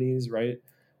tech companies, right?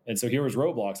 And so here was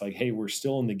Roblox, like, hey, we're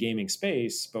still in the gaming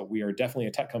space, but we are definitely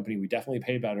a tech company. We definitely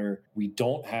pay better. We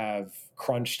don't have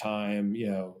crunch time.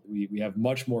 We have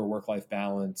much more work-life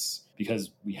balance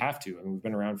because we have to. I mean, we've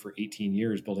been around for 18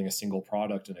 years building a single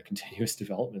product in a continuous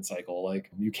development cycle. Like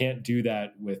you can't do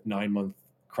that with 9-month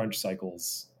crunch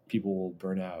cycles. People will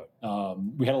burn out.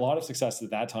 We had a lot of success at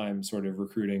that time, sort of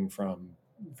recruiting from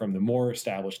from the more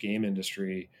established game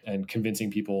industry and convincing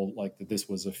people like that this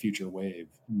was a future wave.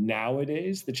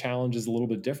 Nowadays, the challenge is a little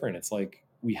bit different. It's like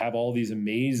we have all these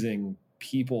amazing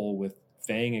people with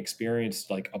FANG experience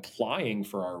like applying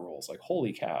for our roles, like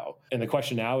holy cow. And the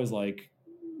question now is like,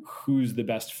 who's the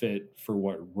best fit for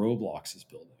what Roblox is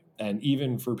building? And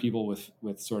even for people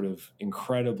with sort of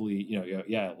incredibly,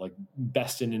 like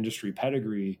best in industry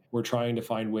pedigree, we're trying to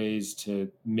find ways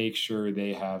to make sure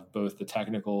they have both the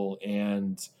technical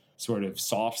and sort of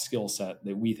soft skill set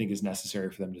that we think is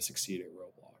necessary for them to succeed at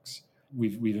Roblox.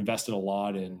 We've invested a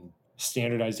lot in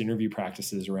standardized interview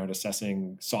practices around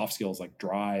assessing soft skills like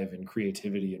drive and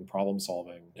creativity and problem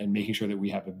solving, and making sure that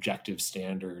we have objective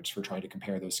standards for trying to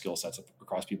compare those skill sets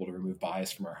across people to remove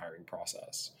bias from our hiring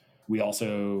process. We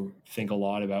also think a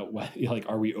lot about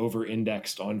are we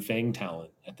over-indexed on FANG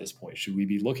talent at this point? Should we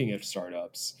be looking at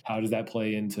startups? How does that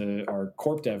play into our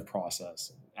corp dev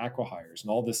process, acqui-hires,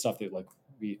 and all this stuff that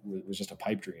was just a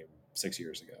pipe dream 6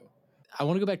 years ago? I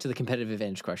want to go back to the competitive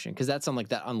advantage question, because that's something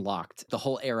that unlocked the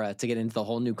whole era to get into the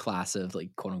whole new class of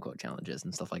like quote unquote challenges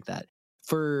and stuff like that.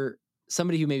 For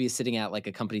somebody who maybe is sitting at like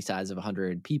a company size of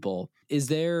 100 people, is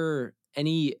there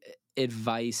any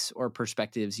advice or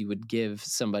perspectives you would give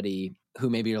somebody who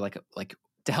maybe are like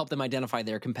to help them identify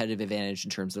their competitive advantage in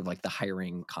terms of like the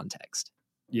hiring context?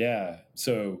 Yeah.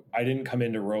 So I didn't come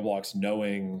into Roblox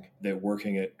knowing that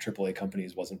working at AAA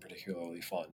companies wasn't particularly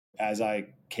fun. As I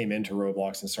came into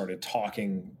Roblox and started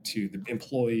talking to the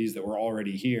employees that were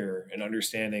already here and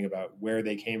understanding about where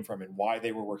they came from and why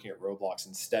they were working at Roblox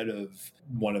instead of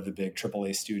one of the big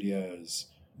AAA studios,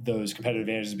 those competitive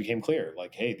advantages became clear.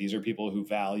 Like, hey, these are people who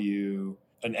value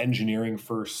an engineering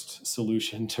first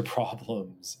solution to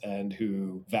problems and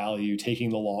who value taking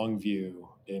the long view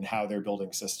in how they're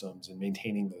building systems and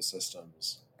maintaining those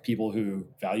systems. People who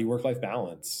value work-life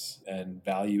balance and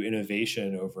value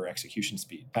innovation over execution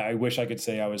speed. I wish I could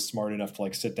say I was smart enough to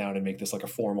like sit down and make this like a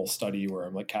formal study where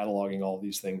I'm like cataloging all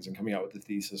these things and coming out with a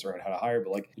thesis around how to hire,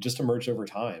 but like it just emerged over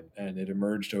time, and it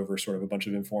emerged over sort of a bunch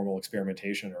of informal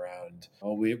experimentation around,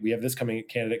 oh, we have this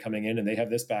candidate coming in and they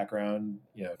have this background,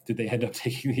 did they end up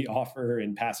taking the offer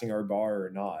and passing our bar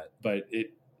or not? But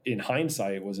it, in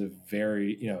hindsight, was a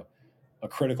very, a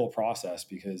critical process,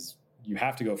 because you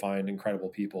have to go find incredible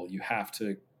people. You have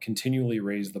to continually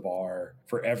raise the bar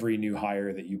for every new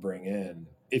hire that you bring in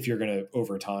if you're going to,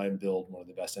 over time, build one of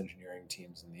the best engineering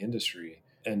teams in the industry.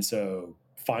 And so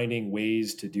finding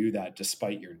ways to do that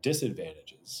despite your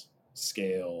disadvantages,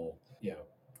 scale,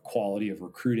 quality of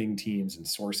recruiting teams and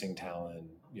sourcing talent,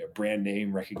 brand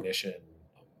name recognition,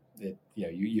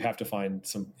 you have to find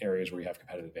some areas where you have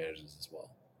competitive advantages as well.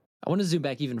 I want to zoom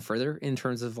back even further in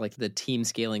terms of like the team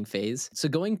scaling phase. So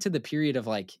going to the period of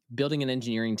like building an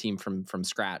engineering team from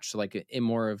scratch, so like in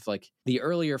more of like the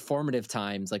earlier formative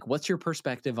times, like what's your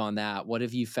perspective on that? What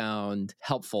have you found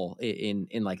helpful in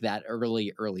like that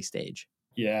early stage?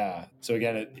 Yeah. So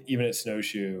again, even at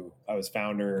Snowshoe, I was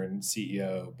founder and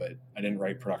CEO, but I didn't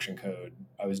write production code.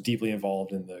 I was deeply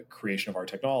involved in the creation of our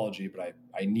technology, but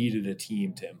I needed a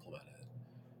team to implement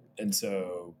it. And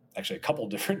so actually a couple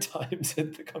different times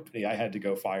at the company, I had to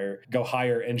go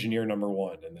hire engineer number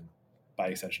one. And then by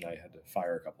extension, I had to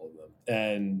fire a couple of them.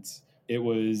 And it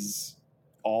was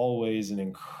always an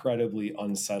incredibly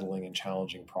unsettling and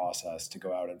challenging process to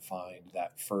go out and find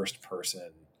that first person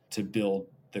to build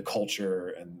the culture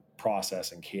and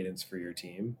process and cadence for your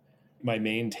team. My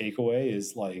main takeaway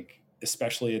is like,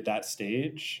 especially at that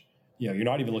stage, you're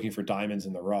not even looking for diamonds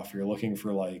in the rough. You're looking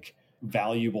for like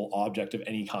valuable object of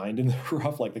any kind in the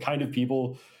rough, like the kind of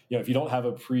people, if you don't have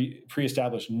a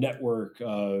pre-established network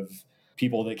of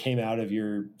people that came out of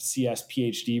your CS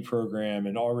PhD program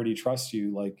and already trust you,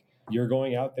 like you're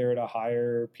going out there to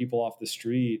hire people off the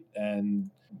street, and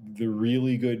the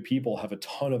really good people have a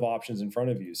ton of options in front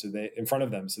of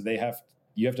them. So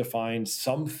you have to find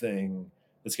something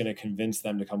that's going to convince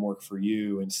them to come work for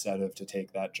you instead of to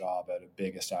take that job at a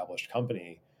big established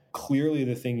company. Clearly,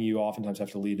 the thing you oftentimes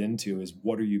have to lead into is,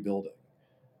 what are you building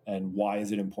and why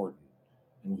is it important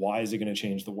and why is it going to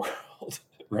change the world,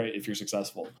 right? If you're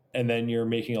successful. And then you're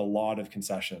making a lot of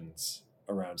concessions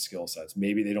around skill sets.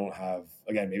 Maybe they don't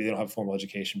have formal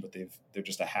education, but they're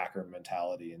just a hacker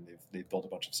mentality and they've built a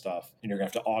bunch of stuff. And you're going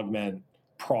to have to augment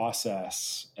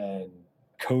process and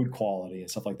code quality and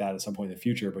stuff like that at some point in the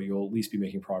future, but you'll at least be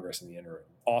making progress in the interim.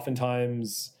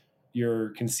 Oftentimes, you're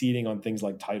conceding on things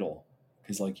like title,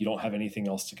 because like you don't have anything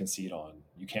else to concede on.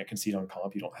 You can't concede on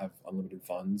comp. You don't have unlimited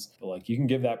funds, but like you can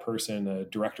give that person a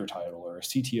director title or a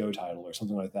CTO title or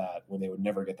something like that when they would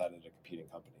never get that at a competing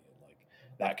company. And like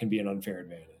that can be an unfair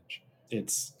advantage.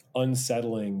 It's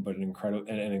unsettling, but an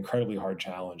incredibly hard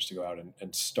challenge to go out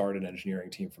and start an engineering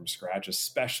team from scratch,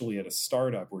 especially at a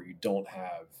startup where you don't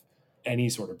have any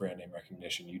sort of brand name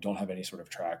recognition, you don't have any sort of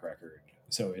track record.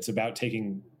 So it's about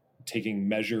taking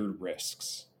measured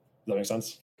risks. Does that make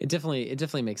sense? It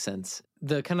definitely makes sense.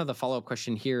 The kind of the follow-up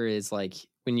question here is like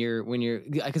when you're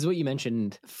because what you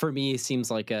mentioned for me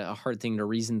seems like a hard thing to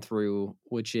reason through,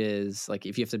 which is like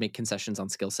if you have to make concessions on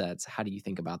skill sets, how do you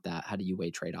think about that? How do you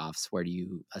weigh trade-offs? Where do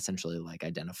you essentially like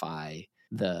identify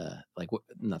the like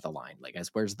not the line, like as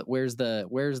where's the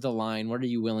line? What are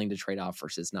you willing to trade off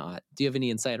versus not? Do you have any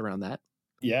insight around that?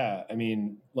 Yeah, I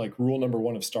mean, like rule number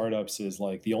one of startups is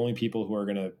like the only people who are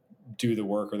going to do the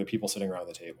work are the people sitting around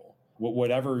the table.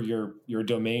 Whatever your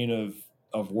domain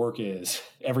of work is,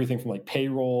 everything from like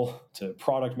payroll to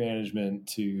product management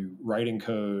to writing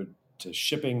code to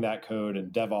shipping that code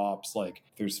and DevOps, like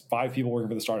there's 5 people working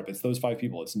for the startup. It's those 5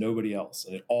 people. It's nobody else.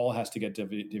 And it all has to get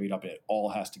divvied up and it all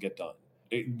has to get done.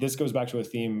 This goes back to a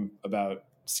theme about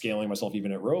scaling myself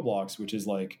even at Roblox, which is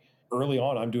like early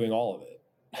on, I'm doing all of it.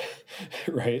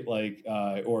 Right? Like,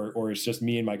 or it's just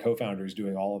me and my co-founders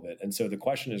doing all of it. And so the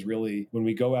question is really when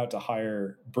we go out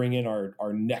to bring in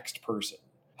our next person,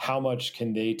 how much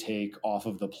can they take off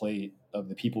of the plate of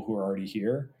the people who are already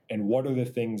here? And what are the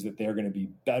things that they're going to be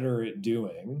better at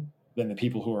doing than the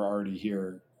people who are already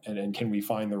here? And can we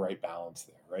find the right balance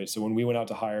there? Right. So when we went out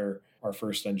to hire our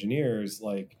first engineers,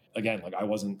 like, again, like I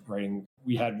wasn't writing.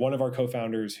 We had one of our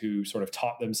co-founders who sort of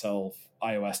taught themselves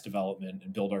iOS development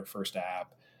and build our first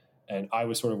app. And I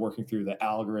was sort of working through the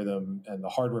algorithm and the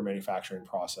hardware manufacturing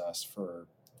process for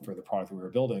the product we were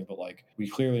building. But like we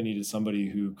clearly needed somebody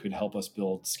who could help us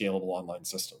build scalable online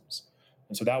systems.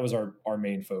 And so that was our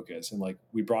main focus. And like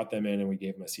we brought them in and we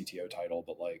gave them a CTO title,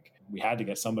 but like we had to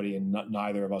get somebody, and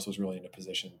neither of us was really in a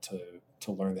position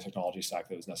to learn the technology stack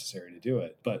that was necessary to do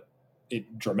it. But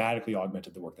it dramatically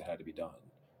augmented the work that had to be done.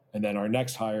 And then our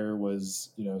next hire was,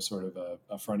 sort of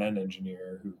a front-end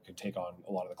engineer who could take on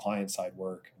a lot of the client-side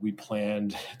work. We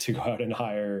planned to go out and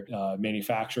hire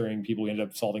manufacturing people. We ended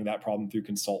up solving that problem through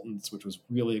consultants, which was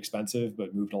really expensive,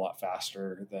 but moved a lot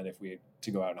faster than if we had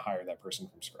to go out and hire that person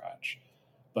from scratch.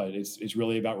 But it's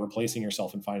really about replacing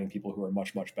yourself and finding people who are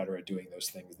much, much better at doing those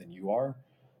things than you are.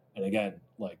 And again,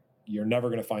 like, you're never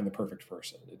going to find the perfect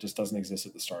person. It just doesn't exist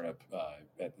at the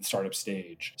startup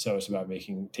stage. So it's about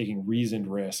taking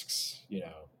reasoned risks.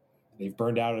 They've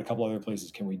burned out at a couple other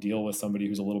places. Can we deal with somebody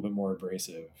who's a little bit more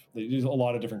abrasive? There's a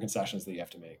lot of different concessions that you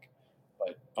have to make.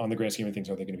 But on the grand scheme of things,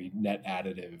 are they going to be net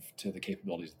additive to the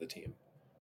capabilities of the team?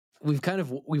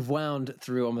 We've wound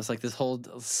through almost like this whole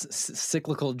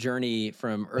cyclical journey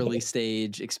from early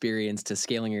stage experience to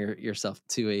scaling yourself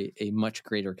to a much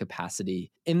greater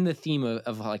capacity. In the theme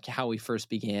of like how we first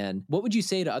began, what would you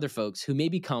say to other folks who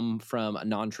maybe come from a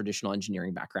non-traditional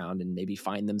engineering background and maybe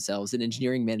find themselves in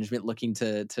engineering management looking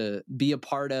to be a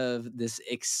part of this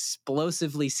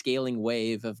explosively scaling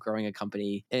wave of growing a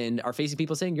company and are facing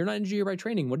people saying, you're not an engineer by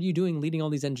training. What are you doing leading all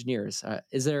these engineers?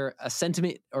 Is there a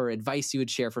sentiment or advice you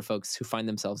would share for folks who find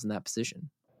themselves in that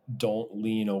position? Don't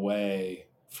lean away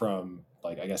from,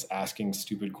 like, I guess, asking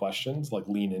stupid questions, like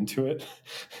lean into it.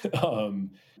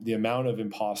 The amount of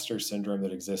imposter syndrome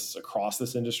that exists across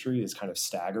this industry is kind of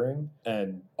staggering.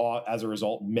 And as a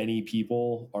result, many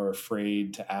people are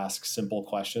afraid to ask simple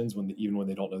questions even when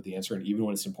they don't know the answer and even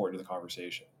when it's important to the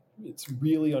conversation. It's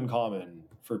really uncommon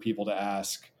for people to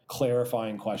ask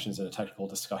clarifying questions in a technical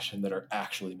discussion that are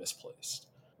actually misplaced.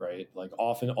 Right? Like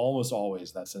often, almost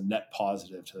always, that's a net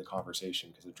positive to the conversation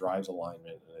because it drives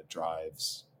alignment and it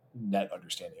drives net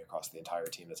understanding across the entire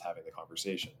team that's having the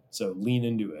conversation. So lean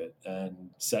into it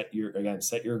and set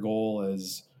your goal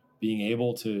as being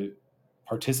able to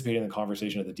participate in the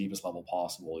conversation at the deepest level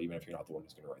possible, even if you're not the one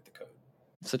who's going to write the code.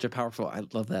 Such a powerful. I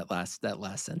love that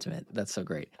last sentiment. That's so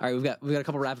great. All right, we've got a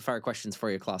couple rapid fire questions for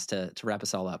you, Claus, to wrap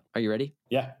us all up. Are you ready?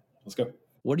 Yeah, let's go.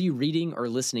 What are you reading or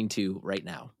listening to right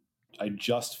now? I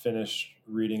just finished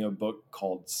reading a book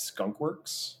called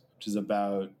Skunkworks, which is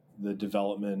about the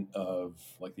development of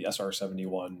like the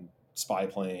SR-71 spy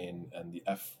plane and the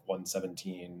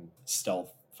F-117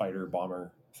 stealth fighter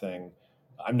bomber thing.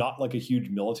 I'm not like a huge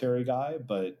military guy,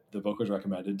 but the book was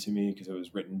recommended to me because it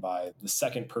was written by the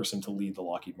second person to lead the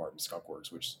Lockheed Martin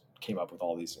Skunkworks, which came up with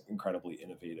all these incredibly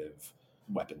innovative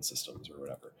weapon systems or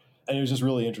whatever. And it was just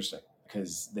really interesting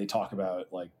because they talk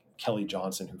about like Kelly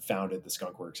Johnson, who founded the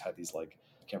Skunkworks, had these like,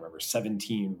 I can't remember,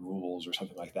 17 rules or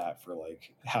something like that for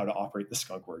like how to operate the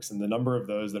Skunkworks. And the number of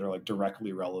those that are like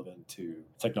directly relevant to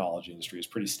technology industry is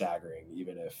pretty staggering,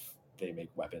 even if they make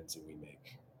weapons and we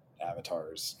make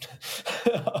avatars.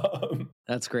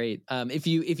 That's great. If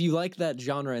you like that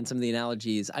genre and some of the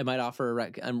analogies, I might offer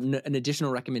an additional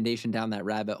recommendation down that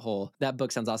rabbit hole. That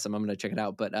book sounds awesome. I'm going to check it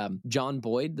out. But John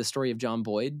Boyd, the story of John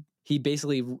Boyd, he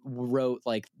basically wrote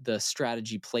like the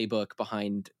strategy playbook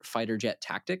behind fighter jet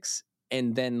tactics.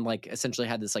 And then like essentially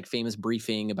had this like famous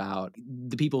briefing about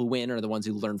the people who win are the ones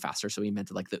who learn faster. So he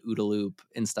invented like the OODA loop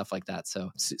and stuff like that.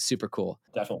 So super cool.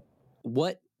 Definitely.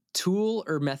 What tool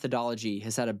or methodology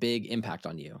has had a big impact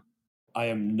on you? I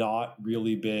am not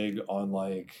really big on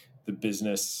like the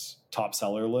business top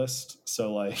seller list.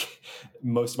 So like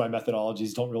most of my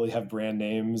methodologies don't really have brand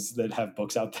names that have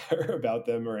books out there about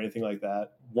them or anything like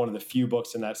that. One of the few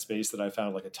books in that space that I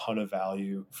found like a ton of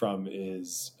value from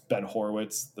is Ben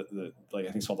Horowitz, like I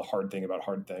think it's called The Hard Thing About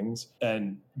Hard Things.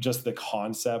 And just the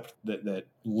concept that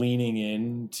leaning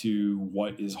into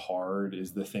what is hard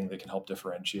is the thing that can help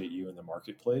differentiate you in the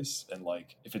marketplace. And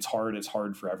like, if it's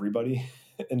hard for everybody.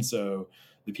 And so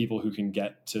the people who can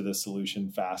get to the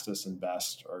solution fastest and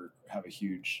best or have a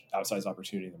huge outsized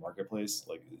opportunity in the marketplace,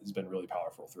 like has been really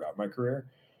powerful throughout my career.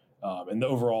 And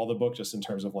overall, the book, just in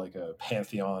terms of like a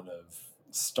pantheon of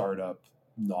startup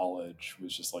knowledge,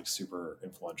 was just like super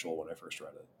influential when I first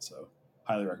read it. So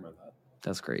highly recommend that.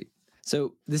 That's great.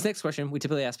 So this next question, we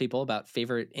typically ask people about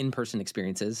favorite in-person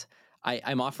experiences.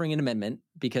 I'm offering an amendment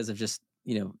because of just,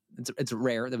 it's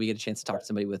rare that we get a chance to talk to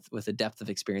somebody with a depth of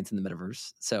experience in the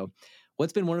metaverse. So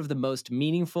what's been one of the most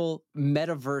meaningful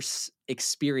metaverse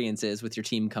experiences with your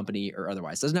team, company, or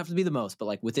otherwise? Doesn't have to be the most, but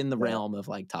like within the realm of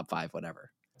like top 5,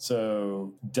 whatever.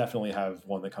 So definitely have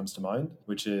one that comes to mind,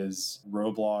 which is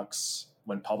Roblox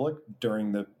went public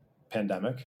during the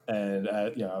pandemic. And,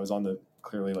 I was on the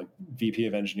clearly like VP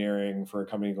of engineering for a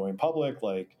company going public.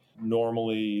 Like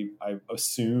normally I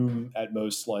assume at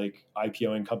most like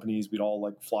IPOing companies, we'd all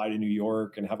like fly to New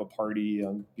York and have a party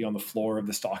and be on the floor of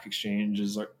the stock exchange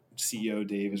as our CEO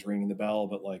Dave is ringing the bell.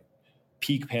 But like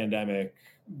peak pandemic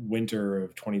winter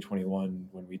of 2021,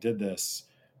 when we did this,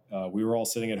 we were all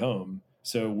sitting at home.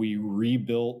 So we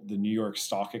rebuilt the New York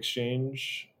Stock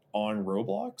Exchange on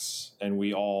Roblox, and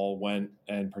we all went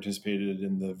and participated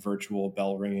in the virtual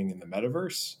bell ringing in the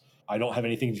metaverse. I don't have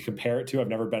anything to compare it to. I've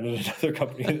never been at another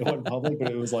company that went public,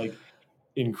 but it was like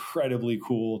incredibly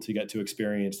cool to get to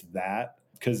experience that,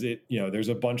 because there's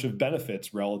a bunch of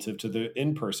benefits relative to the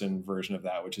in-person version of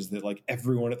that, which is that like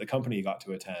everyone at the company got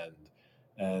to attend,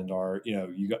 and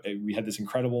we had this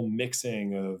incredible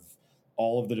mixing of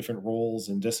all of the different roles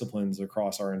and disciplines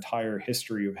across our entire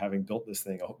history of having built this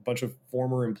thing. A bunch of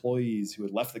former employees who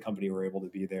had left the company were able to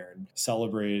be there and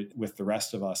celebrate with the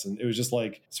rest of us. And it was just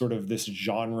like sort of this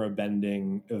genre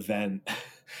bending event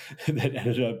that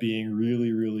ended up being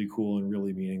really, really cool and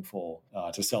really meaningful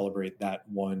to celebrate that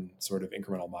one sort of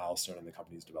incremental milestone in the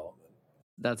company's development.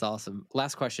 That's awesome.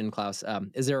 Last question, Claus.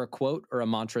 Is there a quote or a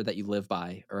mantra that you live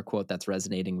by, or a quote that's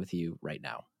resonating with you right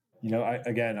now?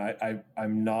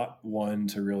 I'm not one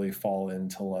to really fall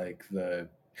into like the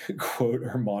quote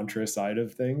or mantra side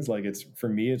of things. Like for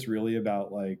me, it's really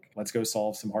about like, let's go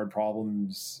solve some hard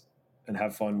problems and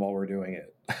have fun while we're doing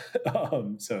it.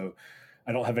 So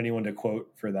I don't have anyone to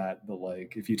quote for that, but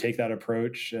like, if you take that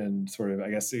approach and sort of, I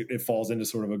guess it falls into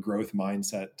sort of a growth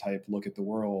mindset type look at the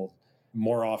world,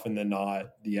 more often than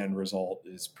not, the end result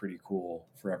is pretty cool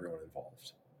for everyone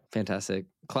involved. Fantastic.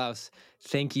 Claus,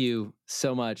 thank you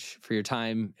so much for your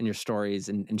time and your stories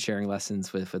and sharing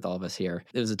lessons with all of us here.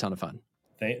 It was a ton of fun.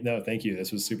 Thank you.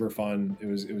 This was super fun. It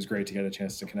was great to get a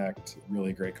chance to connect.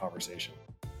 Really great conversation.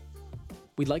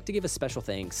 We'd like to give a special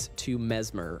thanks to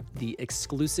Mesmer, the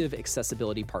exclusive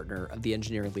accessibility partner of the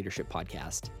Engineering Leadership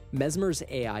Podcast. Mesmer's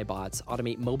AI bots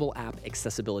automate mobile app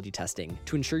accessibility testing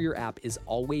to ensure your app is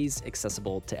always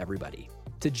accessible to everybody.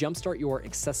 To jumpstart your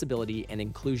accessibility and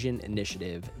inclusion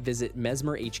initiative, visit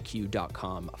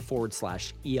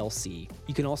mesmerhq.com/ELC.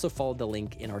 You can also follow the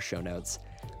link in our show notes.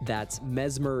 That's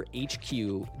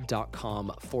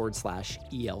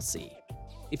mesmerhq.com/ELC.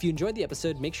 If you enjoyed the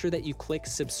episode, make sure that you click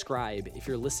subscribe if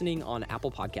you're listening on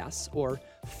Apple Podcasts, or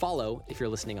follow if you're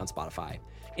listening on Spotify.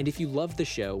 And if you love the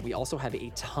show, we also have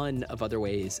a ton of other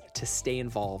ways to stay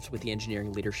involved with the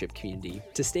engineering leadership community.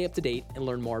 To stay up to date and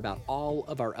learn more about all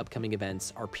of our upcoming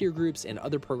events, our peer groups, and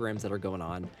other programs that are going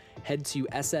on, head to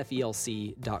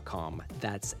sfelc.com.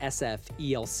 That's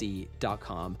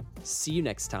sfelc.com. See you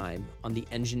next time on the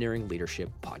Engineering Leadership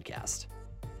Podcast.